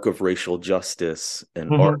the arc of racial justice.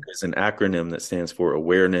 And ARC is an acronym that stands for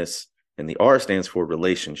awareness, and the R stands for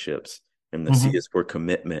relationships, and the C is for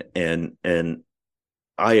commitment. And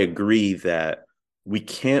I agree that we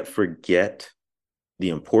can't forget the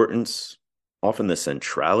importance, often the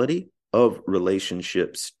centrality of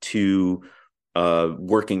relationships to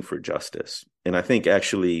working for justice. And I think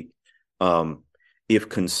actually if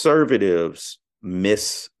conservatives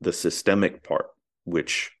miss the systemic part,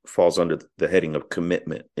 which falls under the heading of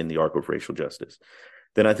commitment in the arc of racial justice,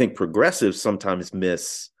 then I think progressives sometimes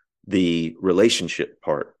miss the relationship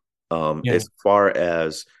part, Yeah. as far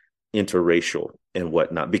as interracial and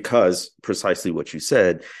whatnot, because precisely what you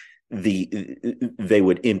said, they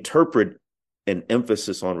would interpret an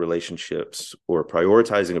emphasis on relationships or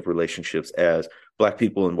prioritizing of relationships as Black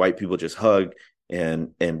people and white people just hug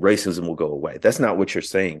and racism will go away. That's not what you're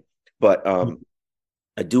saying, but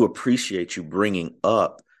I do appreciate you bringing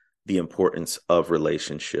up the importance of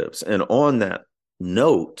relationships. And on that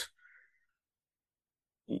note,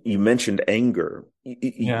 you mentioned anger.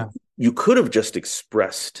 Yeah. You could have just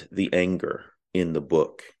expressed the anger in the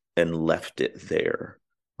book and left it there.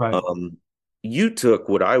 Right. You took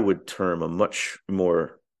what I would term a much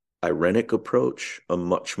more irenic approach, a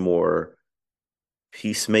much more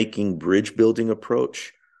peacemaking, bridge building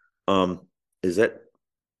approach. Um, is that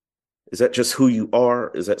is that just who you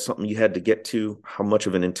are? Is that something you had to get to? How much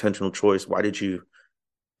of an intentional choice? Why did you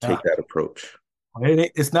take Uh, that approach?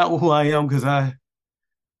 it's not who I am because I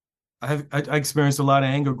experienced a lot of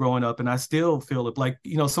anger growing up, and I still feel it. Like,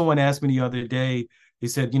 someone asked me the other day, they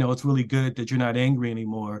said, it's really good that you're not angry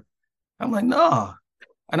anymore. I'm like, nah.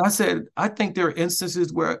 And I said, I think there are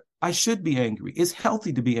instances where I should be angry. It's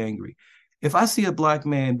healthy to be angry. If I see a Black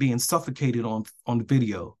man being suffocated on the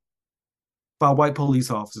video by a white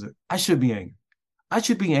police officer, I should be angry. I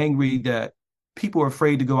should be angry that people are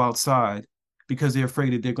afraid to go outside because they're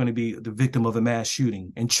afraid that they're going to be the victim of a mass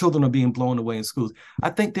shooting and children are being blown away in schools. I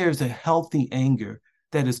think there's a healthy anger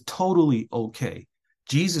that is totally okay.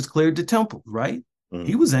 Jesus cleared the temple, right?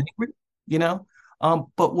 He Mm. was angry, you know?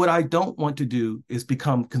 But what I don't want to do is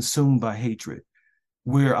become consumed by hatred,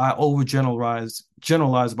 where I generalize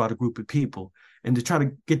about a group of people. And to try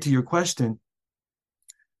to get to your question,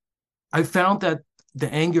 I found that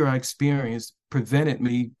the anger I experienced prevented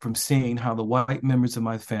me from seeing how the white members of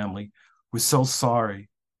my family were so sorry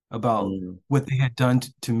about Mm. what they had done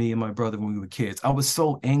to me and my brother when we were kids. I was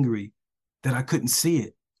so angry that I couldn't see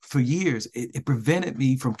it for years. It prevented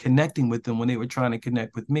me from connecting with them when they were trying to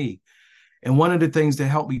connect with me. And one of the things that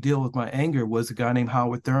helped me deal with my anger was a guy named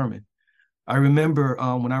Howard Thurman. I remember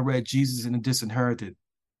when I read Jesus and the Disinherited,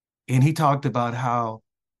 and he talked about how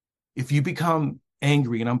if you become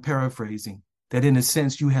angry, and I'm paraphrasing, that in a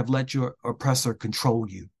sense you have let your oppressor control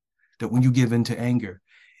you, that when you give in to anger,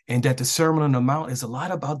 and that the Sermon on the Mount is a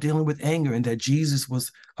lot about dealing with anger, and that Jesus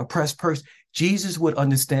was a oppressed person. Jesus would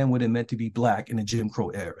understand what it meant to be Black in the Jim Crow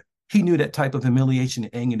era. He knew that type of humiliation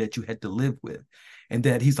and anger that you had to live with, and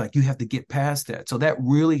that he's like, you have to get past that. So that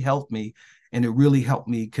really helped me, and it really helped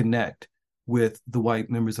me connect with the white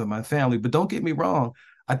members of my family. But don't get me wrong,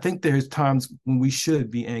 I think there's times when we should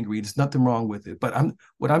be angry. There's nothing wrong with it. But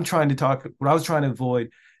what I was trying to avoid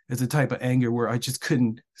is a type of anger where I just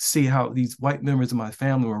couldn't see how these white members of my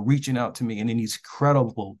family were reaching out to me in these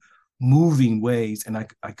credible, moving ways, and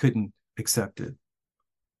I couldn't accept it.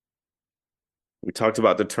 We talked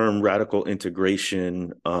about the term radical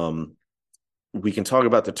integration. We can talk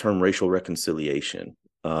about the term racial reconciliation.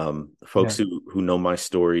 Folks Yeah. who know my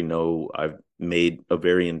story know I've made a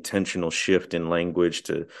very intentional shift in language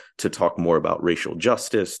to talk more about racial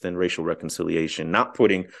justice than racial reconciliation, not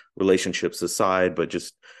putting relationships aside, but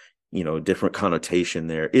just, different connotation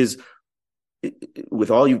there. Is,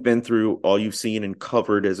 with all you've been through, all you've seen and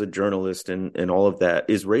covered as a journalist and all of that,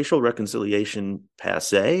 is racial reconciliation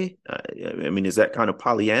passe? I mean, is that kind of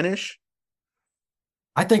Pollyannish?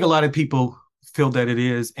 I think a lot of people feel that it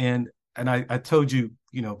is. And I told you,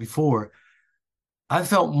 before, I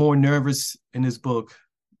felt more nervous in this book.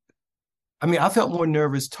 I mean, I felt more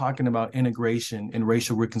nervous talking about integration and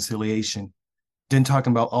racial reconciliation than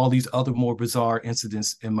talking about all these other more bizarre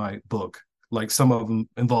incidents in my book, like some of them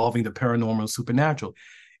involving the paranormal and supernatural.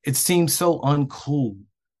 It seems so uncool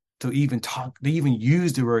to even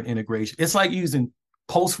use the word integration. It's like using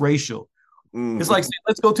post-racial. It's Mm. like saying,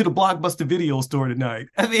 let's go to the Blockbuster video store tonight.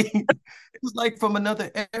 I mean, it's like from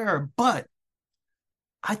another era. But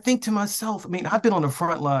I think to myself, I mean, I've been on the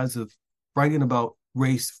front lines of writing about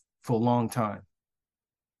race for a long time.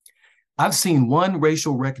 I've seen one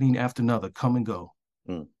racial reckoning after another come and go.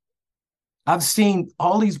 Mm. I've seen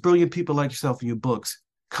all these brilliant people like yourself in your books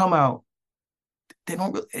come out.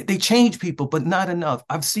 They change people, but not enough.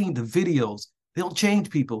 I've seen the videos. They don't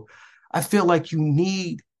change people. I feel like you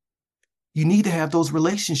need to have those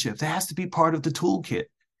relationships. It has to be part of the toolkit.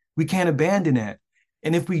 We can't abandon that.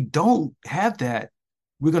 And if we don't have that,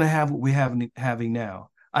 we're going to have what we're having now.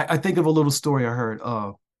 I think of a little story I heard.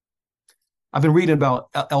 I've been reading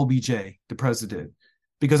about LBJ, the president,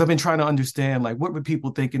 because I've been trying to understand, like, what were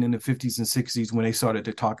people thinking in the 50s and 60s when they started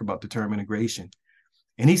to talk about the term integration.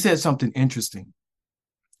 And he said something interesting.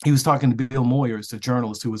 He was talking to Bill Moyers, the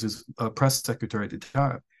journalist who was his press secretary at the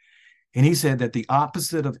time. And he said that the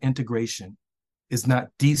opposite of integration is not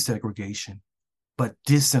desegregation, but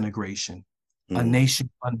disintegration, a Mm. nation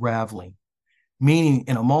unraveling. Meaning,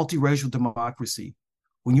 in a multiracial democracy,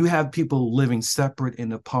 when you have people living separate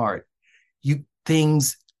and apart, you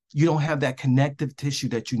things you don't have that connective tissue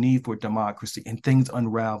that you need for democracy, and things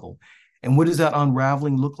unravel. And what does that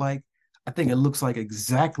unraveling look like? I think it looks like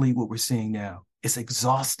exactly what we're seeing now. It's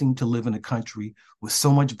exhausting to live in a country with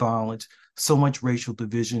so much violence, so much racial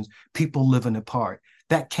divisions, people living apart.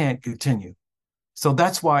 That can't continue. So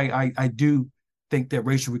that's why I do think that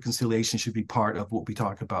racial reconciliation should be part of what we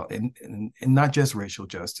talk about, and not just racial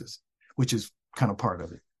justice, which is kind of part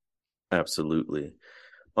of it. Absolutely.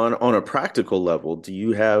 On a practical level, do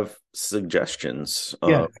you have suggestions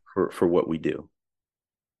Yeah. for what we do?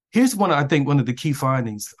 Here's I think one of the key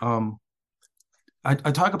findings. I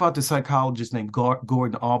talk about the psychologist named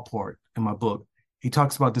Gordon Allport in my book. He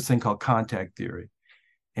talks about this thing called contact theory.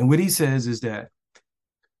 And what he says is that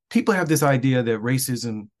people have this idea that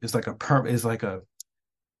racism is like a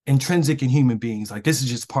intrinsic in human beings. Like, this is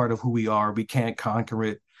just part of who we are. We can't conquer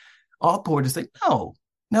it. Allport is like,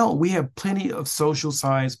 no, we have plenty of social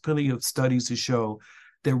science, plenty of studies to show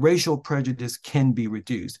that racial prejudice can be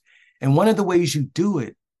reduced. And one of the ways you do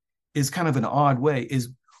it is kind of an odd way, is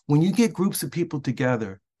when you get groups of people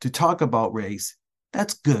together to talk about race,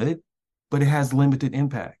 that's good, but it has limited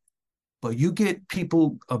impact. But you get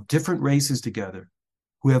people of different races together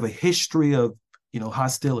who have a history of,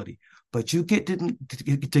 hostility, but you get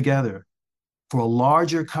together for a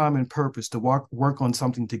larger common purpose to work on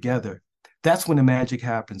something together. That's when the magic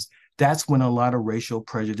happens. That's when a lot of racial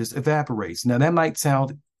prejudice evaporates. Now, that might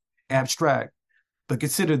sound abstract, but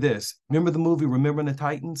consider this. Remember the movie Remembering the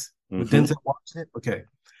Titans with Mm-hmm. Denzel Washington? Okay.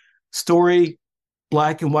 Story,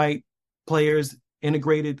 black and white players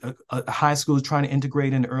integrated. A high school is trying to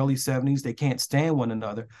integrate in the early 70s. They can't stand one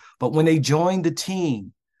another. But when they join the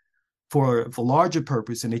team for larger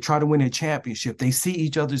purpose and they try to win a championship, they see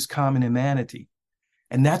each other's common humanity.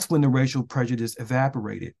 And that's when the racial prejudice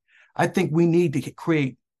evaporated. I think we need to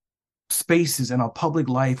create spaces in our public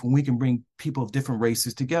life when we can bring people of different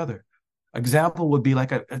races together. Example would be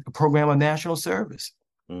like a program of national service.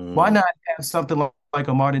 Why Mm. not have something like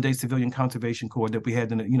a modern day civilian conservation corps that we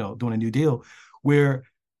had in during the New Deal, where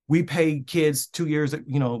we pay kids 2 years,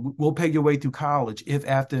 we'll pay your way through college. If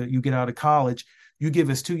after you get out of college, you give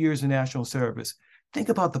us 2 years of national service. Think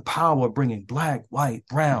about the power of bringing black, white,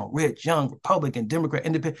 brown, rich, young, Republican, Democrat,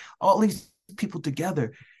 independent, all these people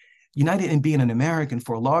together, united in being an American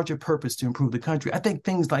for a larger purpose to improve the country. I think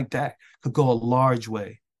things like that could go a large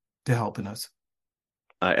way to helping us.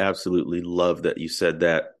 I absolutely love that you said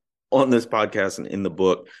that on this podcast and in the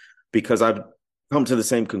book, because I've come to the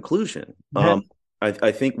same conclusion. Yeah.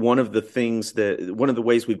 I think one of the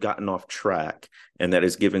ways we've gotten off track, and that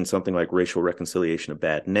has given something like racial reconciliation a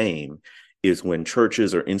bad name, is when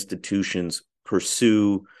churches or institutions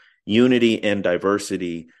pursue unity and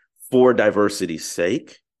diversity for diversity's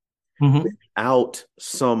sake, Mm-hmm. without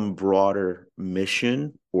some broader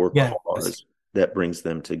mission or Yes. cause that brings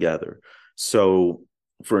them together. So,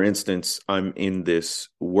 for instance, I'm in this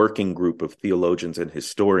working group of theologians and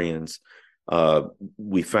historians.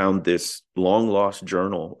 We found this long lost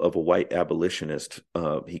journal of a white abolitionist.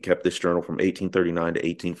 He kept this journal from 1839 to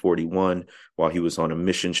 1841 while he was on a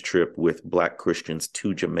missions trip with Black Christians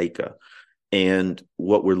to Jamaica. And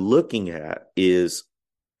what we're looking at is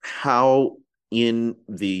how, in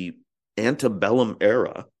the antebellum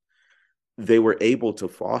era, they were able to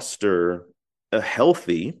foster a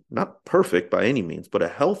healthy, not perfect by any means, but a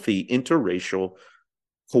healthy interracial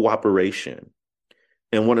cooperation.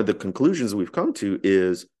 And one of the conclusions we've come to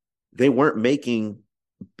is they weren't making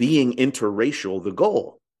being interracial the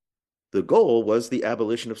goal. The goal was the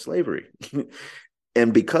abolition of slavery.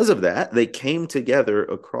 And because of that, they came together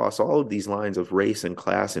across all of these lines of race and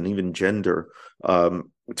class and even gender,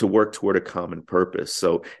 to work toward a common purpose.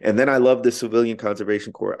 So, and then I love the Civilian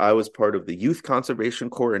Conservation Corps. I was part of the Youth Conservation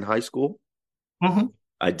Corps in high school. Mm-hmm.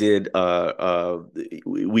 I did.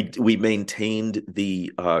 We maintained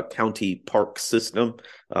the county park system,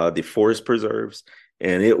 the forest preserves,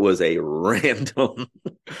 and it was a random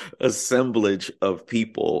assemblage of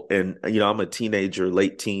people. And I'm a teenager,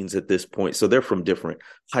 late teens at this point, so they're from different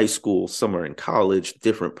high schools, some are in college,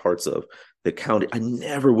 different parts of the county. I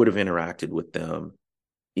never would have interacted with them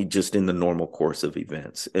just in the normal course of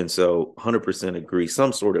events, and so 100% agree.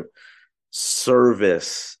 Some sort of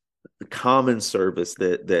service, common service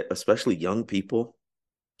that especially young people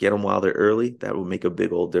get them while they're early. That would make a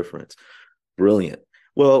big old difference. Brilliant.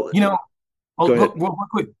 Well, You know, go ahead. real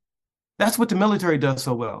quick. That's what the military does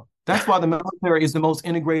so well. That's why the military is the most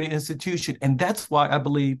integrated institution. And that's why I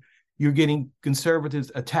believe you're getting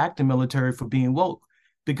conservatives attack the military for being woke,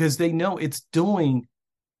 because they know it's doing,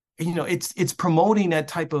 it's promoting that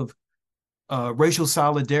type of racial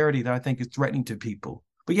solidarity that I think is threatening to people.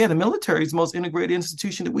 But yeah, the military is the most integrated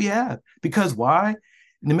institution that we have. Because why?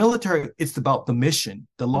 In the military, it's about the mission,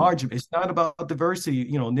 the larger. It's not about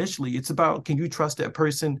diversity. Initially, it's about, can you trust that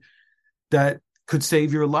person that could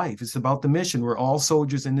save your life? It's about the mission. We're all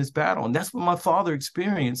soldiers in this battle, and that's what my father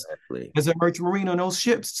experienced as a merchant marine on those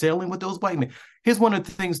ships, sailing with those white men. Here's one of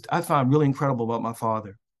the things I find really incredible about my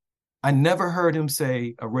father. I never heard him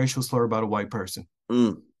say a racial slur about a white person.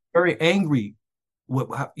 Very angry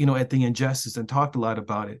at the injustice, and talked a lot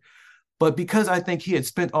about it. But because I think he had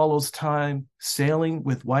spent all those time sailing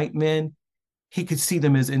with white men, he could see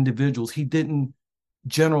them as individuals. He didn't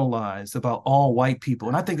generalize about all white people.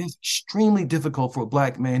 And I think it's extremely difficult for a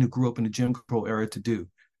Black man who grew up in the Jim Crow era to do,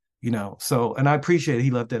 So, and I appreciate it.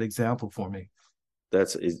 He left that example for me.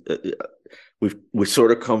 We've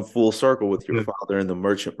sort of come full circle with your father and the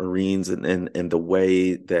Merchant Marines, and the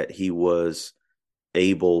way that he was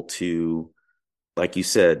able to, like you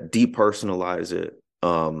said, depersonalize it,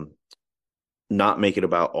 not make it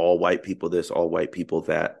about all white people this, all white people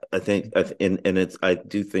that. I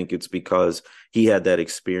do think it's because he had that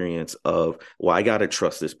experience of, well, I got to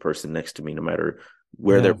trust this person next to me, no matter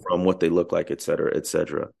where they're from, what they look like, et cetera, et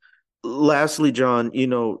cetera. Lastly, John,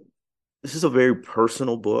 this is a very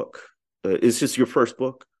personal book. It's just your first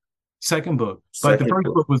book? Second book. But the first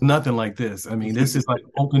book was nothing like this. I mean, this is like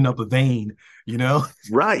opening up a vein,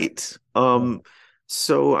 Right.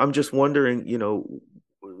 So I'm just wondering,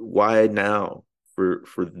 why now for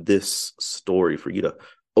this story, for you to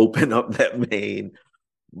open up that vein,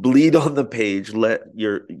 bleed on the page, let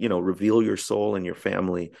reveal your soul and your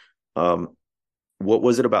family. What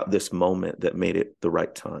was it about this moment that made it the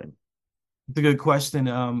right time? It's a good question.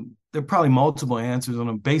 There are probably multiple answers. On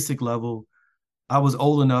a basic level, I was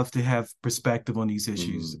old enough to have perspective on these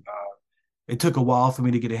issues. It took a while for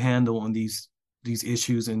me to get a handle on these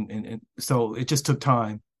issues, and so it just took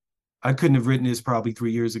time. I couldn't have written this probably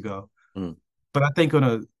 3 years ago. But I think on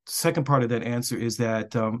a second part of that answer is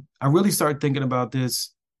that I really started thinking about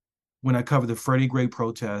this when I covered the Freddie Gray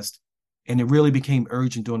protest, and it really became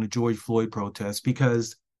urgent during the George Floyd protest,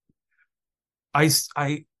 because I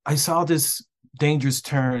saw this dangerous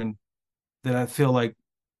turn that I feel like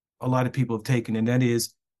a lot of people have taken, and that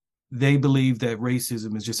is they believe that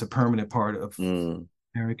racism is just a permanent part of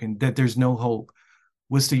American, that there's no hope.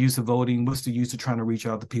 What's the use of voting? What's the use of trying to reach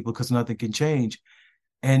out to people, because nothing can change?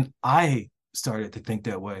 And I started to think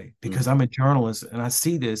that way because I'm a journalist and I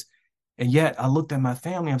see this. And yet I looked at my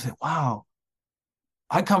family and I said, wow,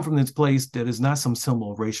 I come from this place that is not some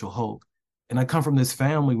symbol of racial hope. And I come from this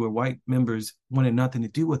family where white members wanted nothing to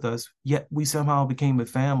do with us, yet we somehow became a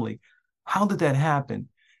family. How did that happen?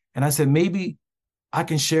 And I said, maybe I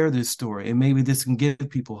can share this story and maybe this can give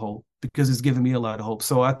people hope, because it's given me a lot of hope.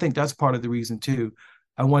 So I think that's part of the reason too.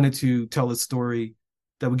 I wanted to tell a story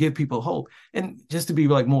that would give people hope. And just to be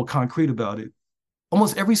like more concrete about it,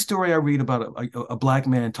 almost every story I read about a Black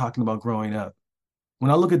man talking about growing up,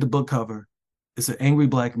 when I look at the book cover, it's an angry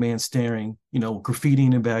Black man staring, graffiti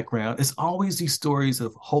in the background. It's always these stories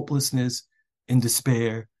of hopelessness and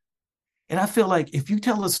despair. And I feel like if you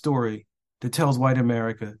tell a story that tells white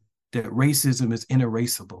America that racism is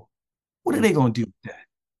inerasable, what are they going to do with that?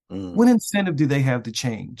 What incentive do they have to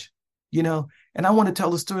change? And I want to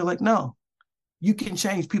tell the story like, no, you can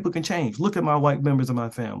change. People can change. Look at my white members of my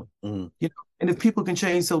family. And if people can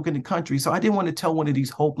change, so can the country. So I didn't want to tell one of these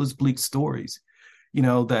hopeless, bleak stories,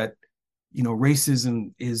 that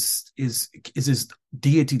racism is this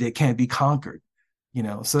deity that can't be conquered.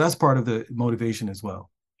 So that's part of the motivation as well.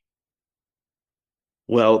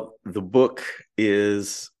 Well, the book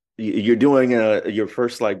is, you're doing your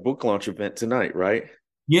first book launch event tonight, right?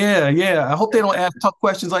 Yeah. I hope they don't ask tough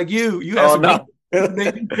questions like you. You asked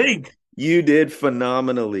me think. You did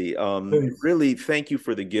phenomenally. Really, thank you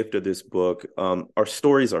for the gift of this book. Our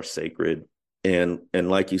stories are sacred, and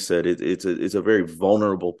like you said, it's a very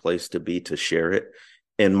vulnerable place to be, to share it.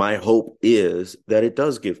 And my hope is that it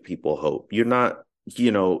does give people hope. You're not,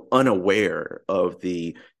 unaware of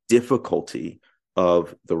the difficulty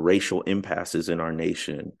of the racial impasses in our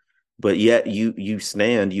nation, but yet you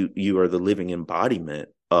are the living embodiment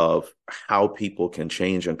of how people can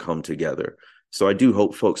change and come together. So I do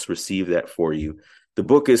hope folks receive that for you. The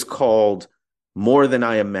book is called More Than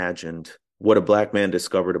I Imagined: What a Black Man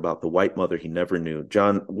Discovered About the White Mother He Never Knew.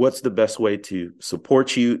 John, what's the best way to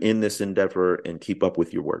support you in this endeavor and keep up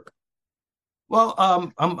with your work? Well,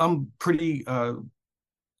 I'm pretty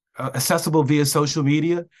accessible via social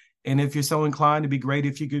media, and if you're so inclined, it'd be great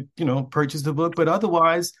if you could, purchase the book. But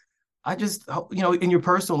otherwise, I just, in your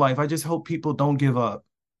personal life, I just hope people don't give up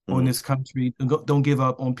on this country, don't give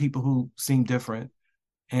up on people who seem different,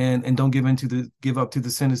 and don't give up to the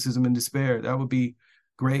cynicism and despair. That would be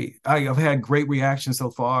great. I've had great reactions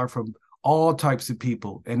so far from all types of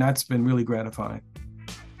people, and that's been really gratifying.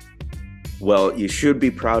 Well, you should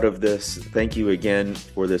be proud of this. Thank you again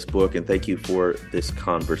for this book, and thank you for this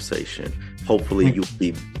conversation. Hopefully you'll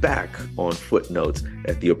be back on Footnotes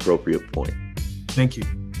at the appropriate point. Thank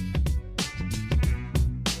you.